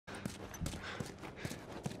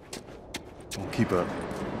Well, keep up.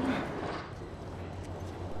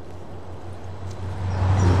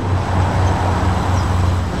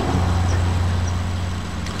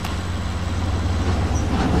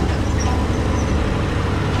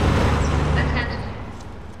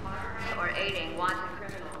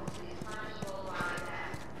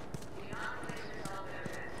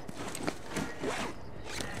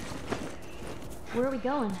 Where are we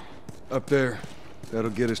going? Up there.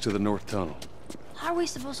 That'll get us to the north tunnel. How are we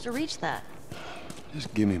supposed to reach that?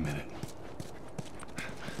 Just give me a minute.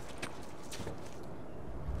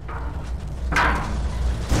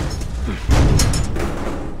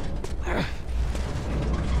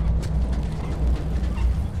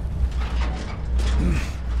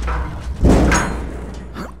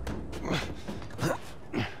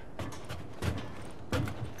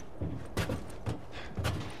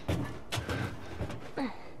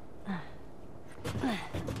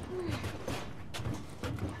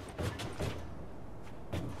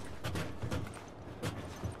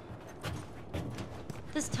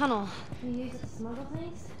 This tunnel, we use it to smuggle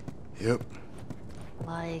things? Yep.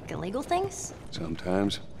 Like illegal things?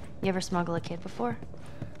 Sometimes. You ever smuggle a kid before?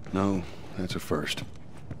 No, that's a first.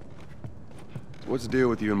 What's the deal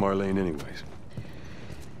with you and Marlene anyways?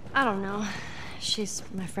 I don't know. She's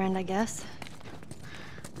my friend, I guess.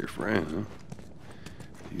 Your friend,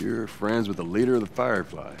 huh? You're friends with the leader of the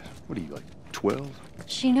Fireflies. What are you, like 12?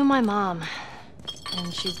 She knew my mom,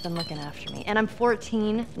 and she's been looking after me. And I'm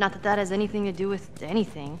 14. Not that that has anything to do with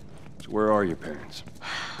anything. So where are your parents?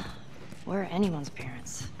 Where are anyone's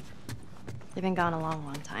parents? They've been gone a long,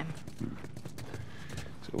 long time.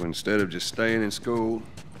 So instead of just staying in school,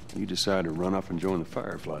 you decide to run off and join the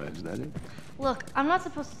Fireflies, is that it? Look, I'm not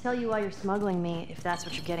supposed to tell you why you're smuggling me, if that's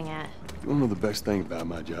what you're getting at. You wanna know the best thing about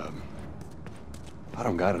my job? I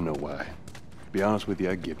don't gotta know why. To be honest with you,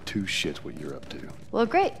 I give two shits what you're up to. Well,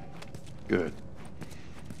 great. Good.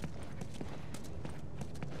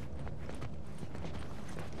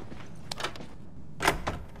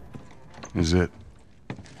 Is it?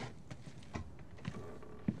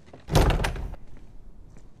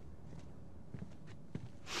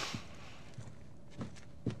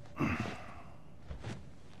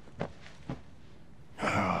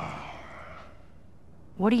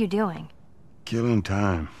 What are you doing? Killing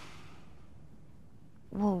time.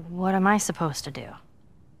 Well, what am I supposed to do?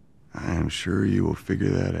 I am sure you will figure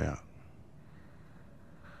that out.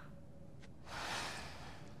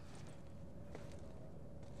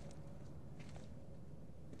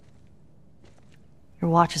 Your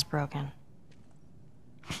watch is broken.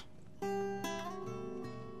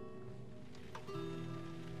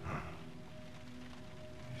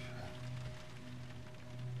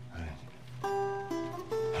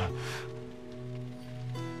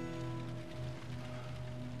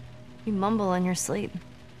 You mumble in your sleep.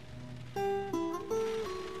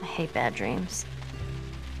 I hate bad dreams.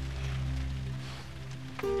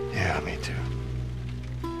 Yeah, me too.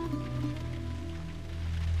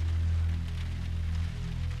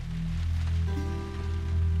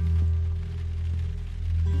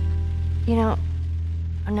 You know,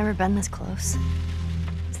 I've never been this close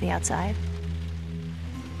to the outside.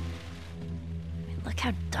 I mean, look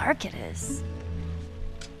how dark it is.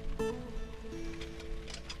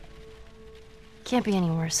 Can't be any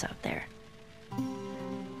worse out there.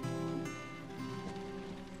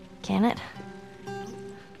 Can it?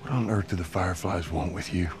 What on earth do the Fireflies want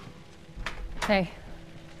with you? Hey.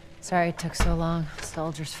 Sorry it took so long.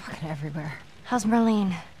 Soldiers fucking everywhere. How's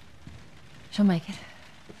Marlene? She'll make it.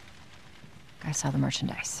 I saw the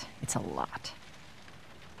merchandise. It's a lot.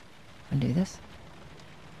 Wanna do this?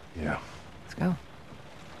 Yeah. Let's go.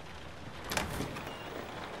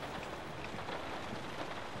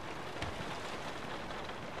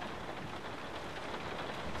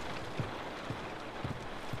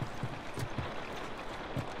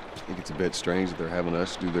 Think it's a bit strange that they're having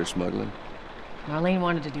us do their smuggling? Marlene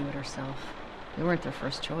wanted to do it herself. We weren't their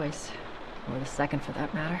first choice. Or the second, for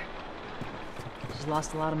that matter. She's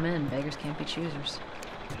lost a lot of men. Beggars can't be choosers.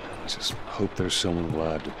 I just hope there's someone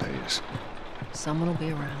alive to pay us. Someone will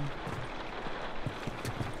be around.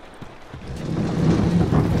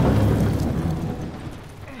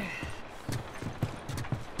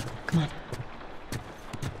 Come on.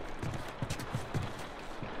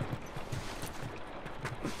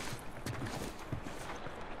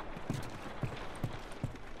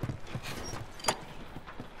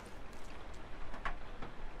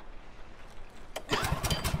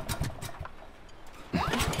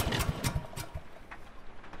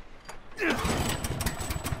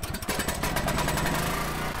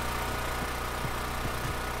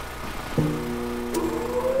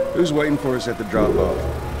 Who's waiting for us at the drop-off?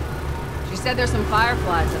 She's said there's some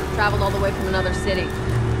fireflies that have traveled all the way from another city.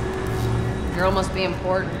 The girl must be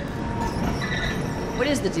important. What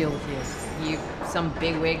is the deal with you? You some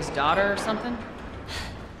bigwig's daughter or something?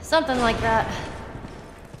 Something like that.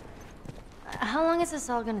 How long is this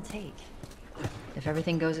all gonna take? If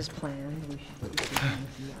everything goes as planned, we should put you in a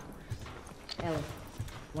few hours. Ellie,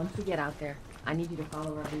 once we get out there, I need you to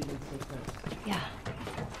follow our lead and stay close. Yeah,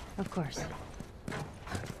 of course.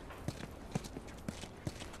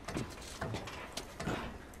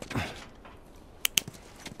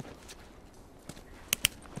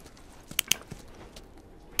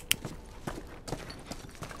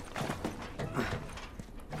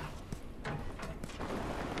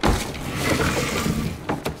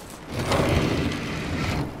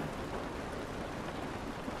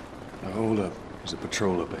 Hold up. There's a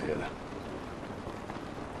patrol up ahead.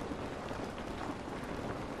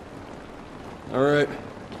 All right.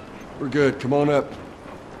 We're good. Come on up.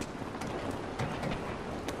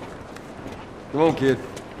 Come on, kid.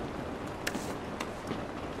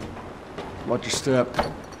 Watch your step.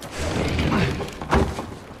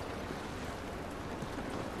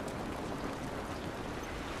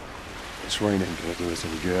 This rain ain't gonna do us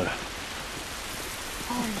any good.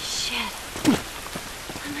 Holy shit.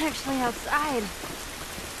 I'm actually outside.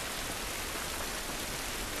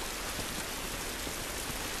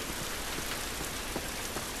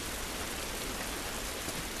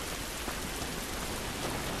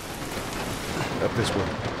 Up this way.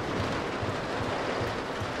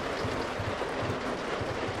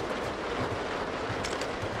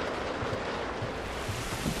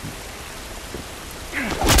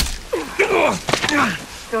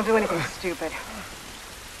 Don't do anything stupid.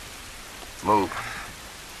 Move.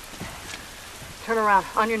 Turn around,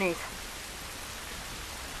 on your knees.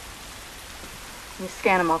 You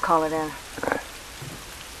scan him, I'll call it in. All right.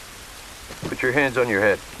 Put your hands on your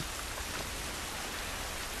head.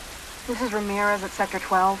 This is Ramirez at Sector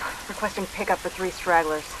 12, requesting pickup for 3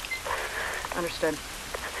 stragglers. Understood.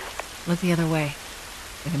 Look the other way.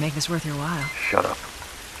 We can make this worth your while. Shut up.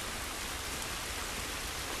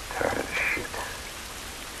 Tired of this shit.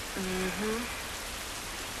 Mm-hmm.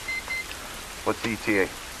 What's the ETA?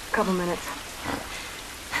 Couple minutes.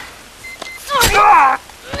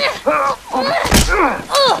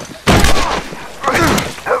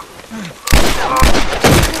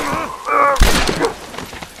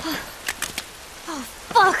 Oh,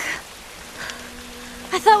 fuck!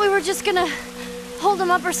 I thought we were just gonna hold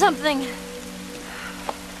him up or something.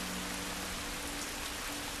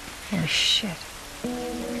 Holy shit.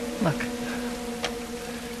 Look.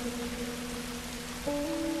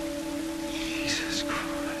 Jesus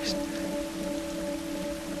Christ.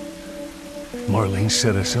 Marlene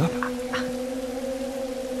set us up?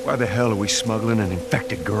 Why the hell are we smuggling an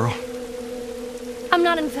infected girl? I'm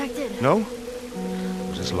not infected. No?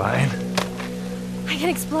 Was this lying? I can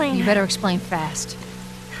explain. You better explain fast.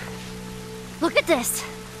 Look at this.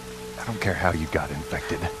 I don't care how you got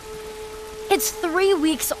infected. It's 3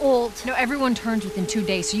 weeks old. No, everyone turns within 2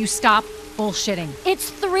 days, so you stop bullshitting. It's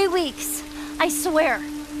 3 weeks. I swear.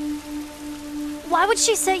 Why would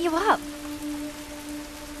she set you up?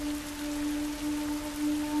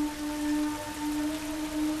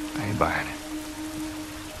 I ain't buying it.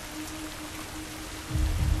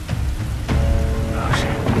 Oh,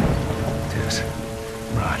 shit. Tess,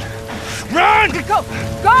 run. Run! Go!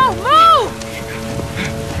 Go! Move!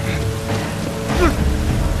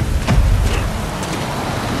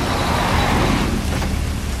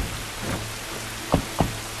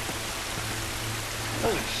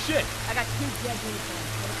 Holy shit! I got 2 dead uniforms.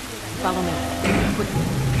 Follow me. Quickly.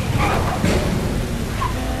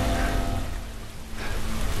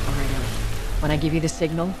 All right, Ellie. When I give you the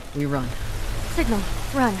signal, we run. Signal.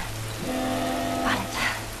 Run. Got it.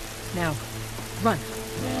 Now, run.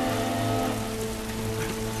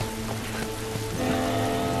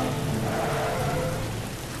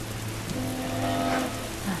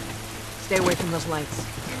 Stay away from those lights.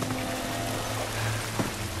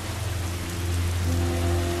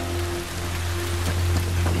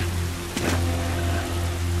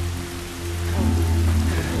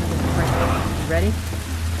 Ready?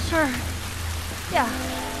 Sure. Yeah.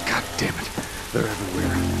 God damn it. They're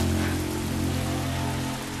everywhere.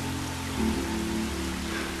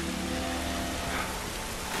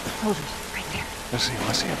 Soldiers, right there. I see him.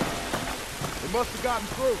 I see him. They must have gotten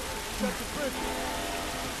through. Check the bridge.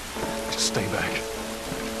 Just stay back. I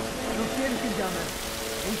don't see anything down there.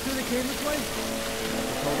 Are you sure they came this way?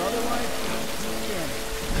 Told otherwise? Scan.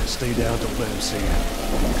 Stay down. Don't let him see you.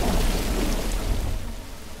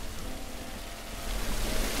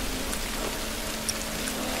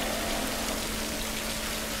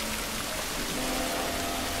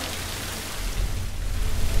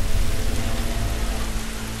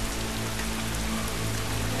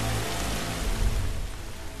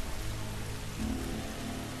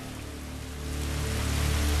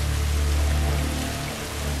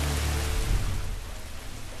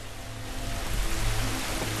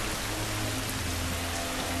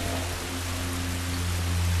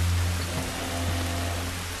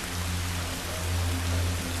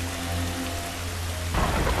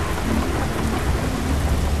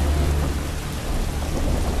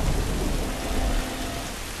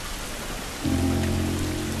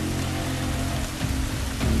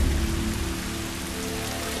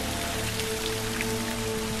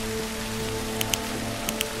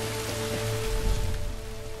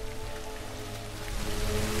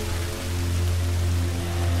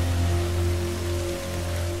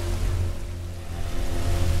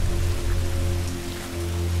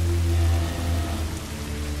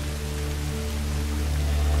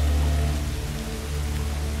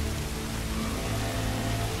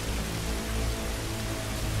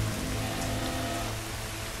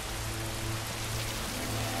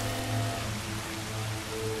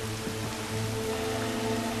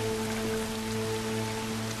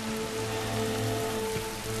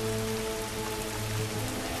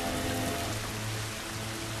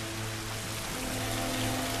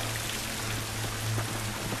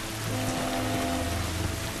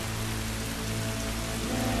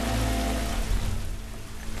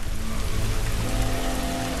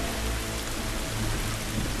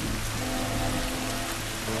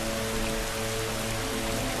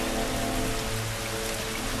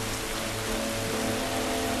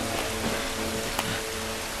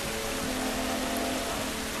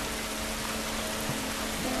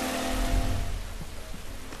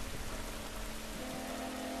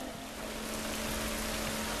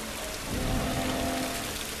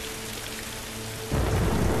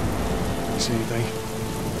 See anything?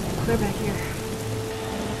 Clear back here.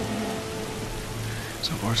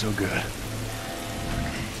 So far, so good.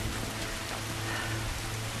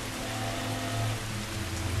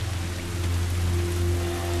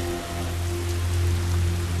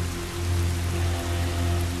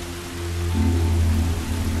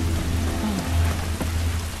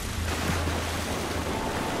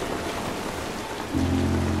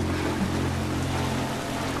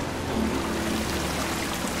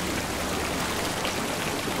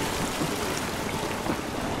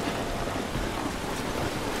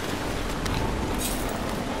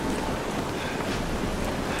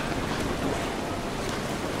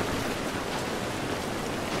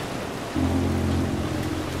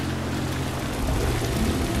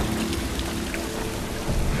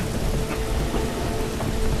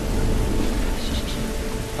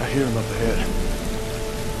 I hear him up ahead.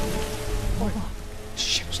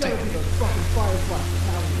 Shit, stay Gotta be with me. those fucking Fireflies.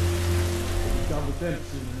 Done with them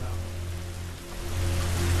soon enough.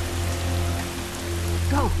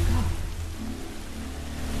 Go, go.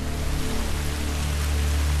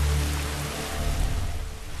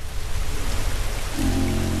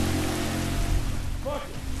 Fuck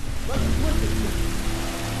it. Let's split this shit.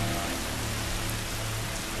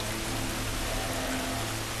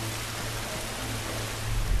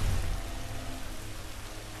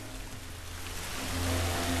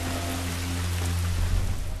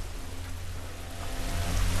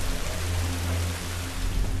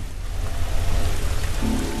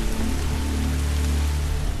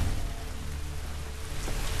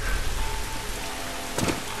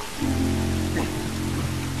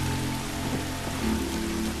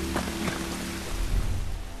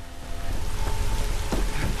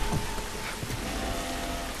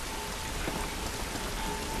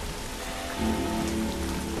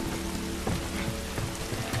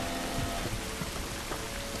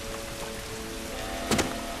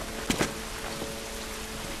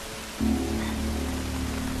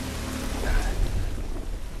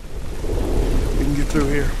 We can get through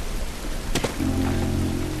here.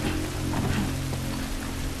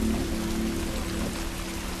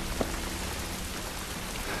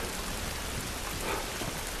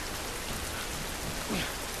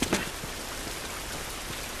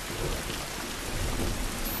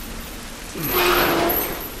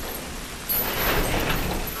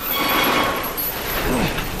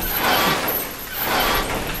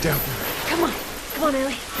 Down there. Come on. Come on,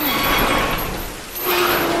 Ellie.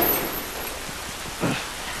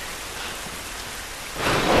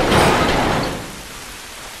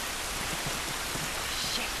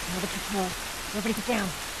 Shit, another patrol. Everybody get down.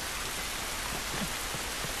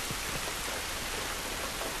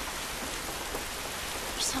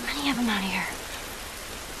 There's so many of them out here.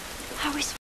 How are we supposed